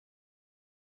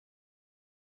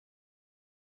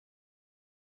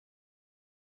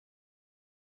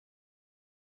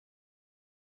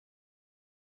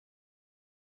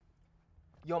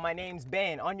Yo, my name's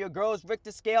Ben. On your girl's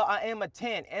Richter scale, I am a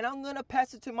 10. And I'm gonna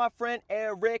pass it to my friend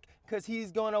Eric, cause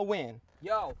he's gonna win.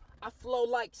 Yo, I flow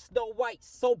like Snow White,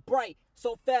 so bright,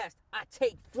 so fast, I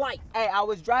take flight. Hey, I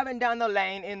was driving down the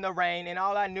lane in the rain, and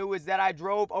all I knew is that I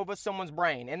drove over someone's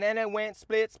brain. And then it went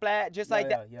split, splat, just like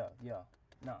that. Yo.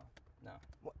 No.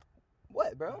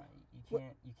 What, bro? You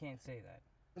can't say that.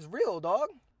 It's real, dog.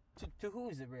 To who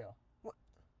is it real? What?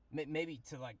 Maybe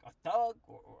to like a thug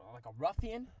or like a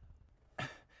ruffian?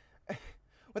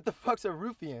 What the fuck's a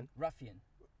ruffian? Ruffian.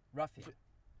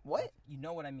 What? You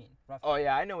know what I mean. Ruffian. Oh,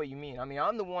 yeah, I know what you mean. I mean,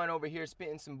 I'm the one over here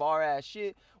spitting some bar-ass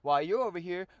shit while you're over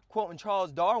here quoting Charles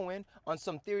Darwin on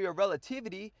some theory of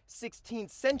relativity, 16th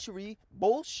century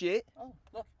bullshit. Oh,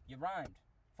 look, you rhymed.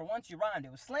 For once you rhymed.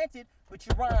 It was slanted, but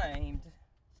you rhymed.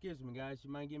 Excuse me, guys.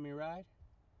 You mind giving me a ride?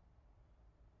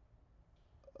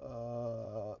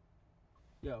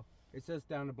 Yo, it says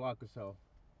down the block or so.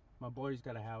 My boy's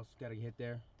got a house. Gotta get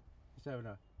there. He's having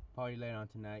a party later on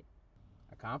tonight.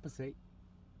 I compensate.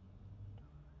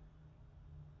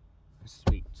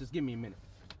 Sweet. Just give me a minute.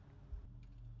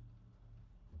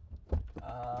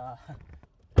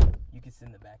 You can sit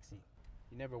in the back seat.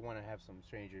 You never want to have some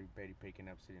stranger Betty picking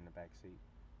up sitting in the back seat.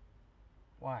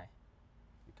 Why?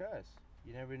 Because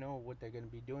you never know what they're gonna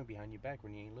be doing behind your back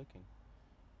when you ain't looking.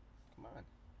 Come on.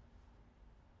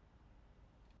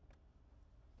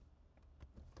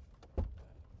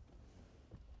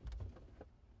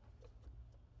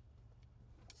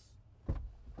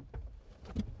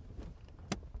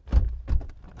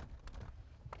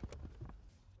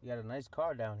 You got a nice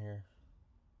car down here.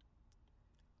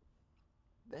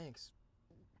 Thanks.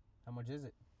 How much is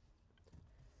it?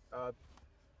 I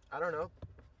don't know.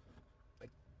 Like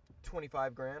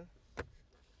 25 grand.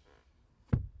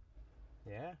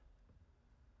 Yeah?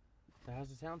 So how's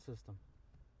the sound system?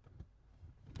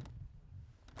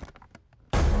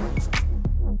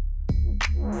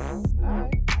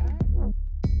 Alright.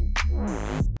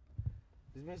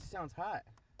 This music sounds hot.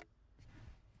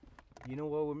 You know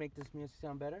what would make this music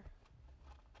sound better?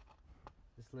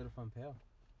 This little fun pill.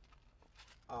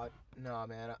 No,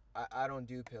 man. I don't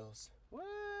do pills. What?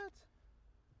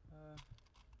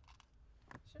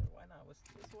 Sure, why not? What's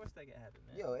the worst that could happen,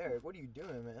 man? Yo, Eric, what are you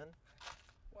doing, man?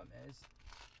 What, man? It's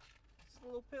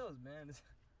little pills, man.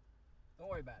 Don't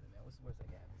worry about it, man. What's the worst that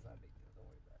could happen? It's not a big deal. Don't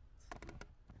worry about it.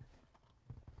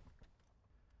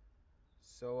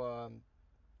 So,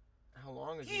 how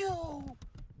long is Yo!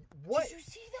 What? Did you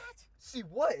see that? See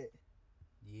what?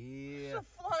 Yeah. It's a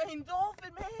flying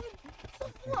dolphin, man! It's a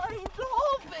flying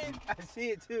dolphin! I see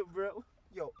it too, bro.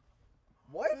 Yo,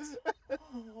 what?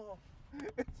 Oh,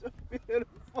 it's so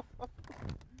beautiful.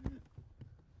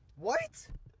 What?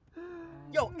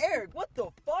 Yo, Eric, what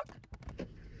the fuck?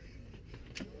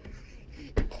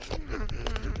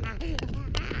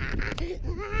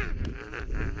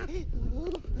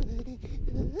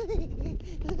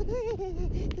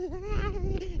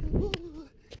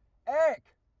 Eric,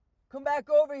 come back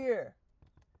over here.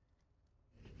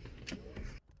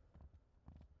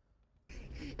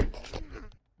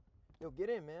 Yo, get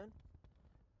in, man.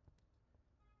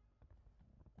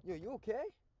 Yo, you okay?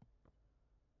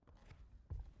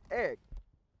 Eric.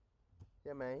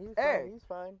 Yeah, man, he's Eric. fine. He's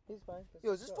fine. He's fine.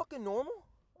 Yo, is this fucking normal?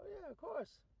 Oh, yeah, of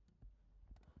course.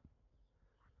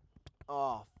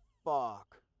 Oh,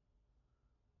 fuck.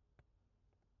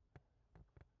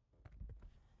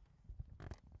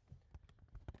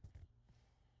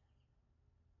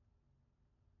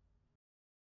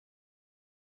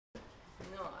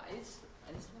 No, I just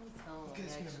want to tell You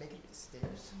guys my ex. gonna make it up the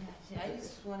stairs? Yeah, I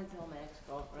just want to tell my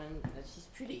ex-girlfriend that she's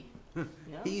pretty. You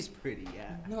know? He's pretty,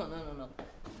 yeah. No.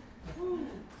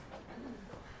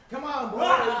 Come on,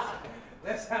 boys.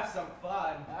 Let's have some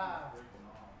fun.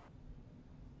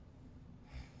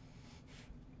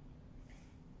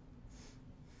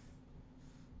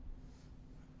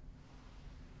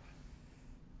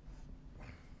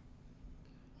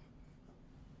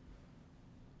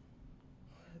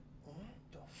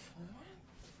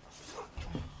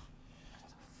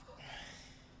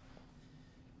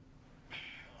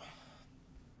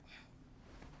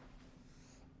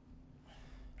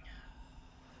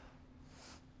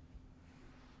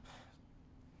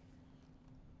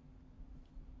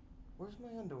 Where's my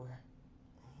underwear?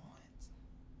 What?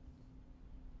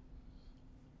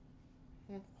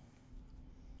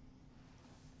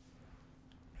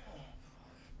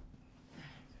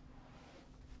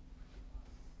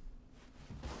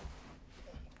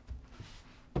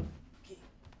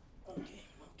 Okay,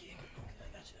 I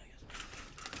got you.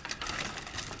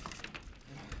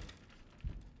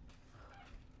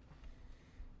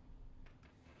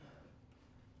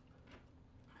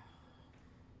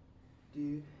 Do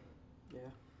dude.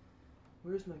 Yeah.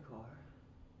 Where's my car?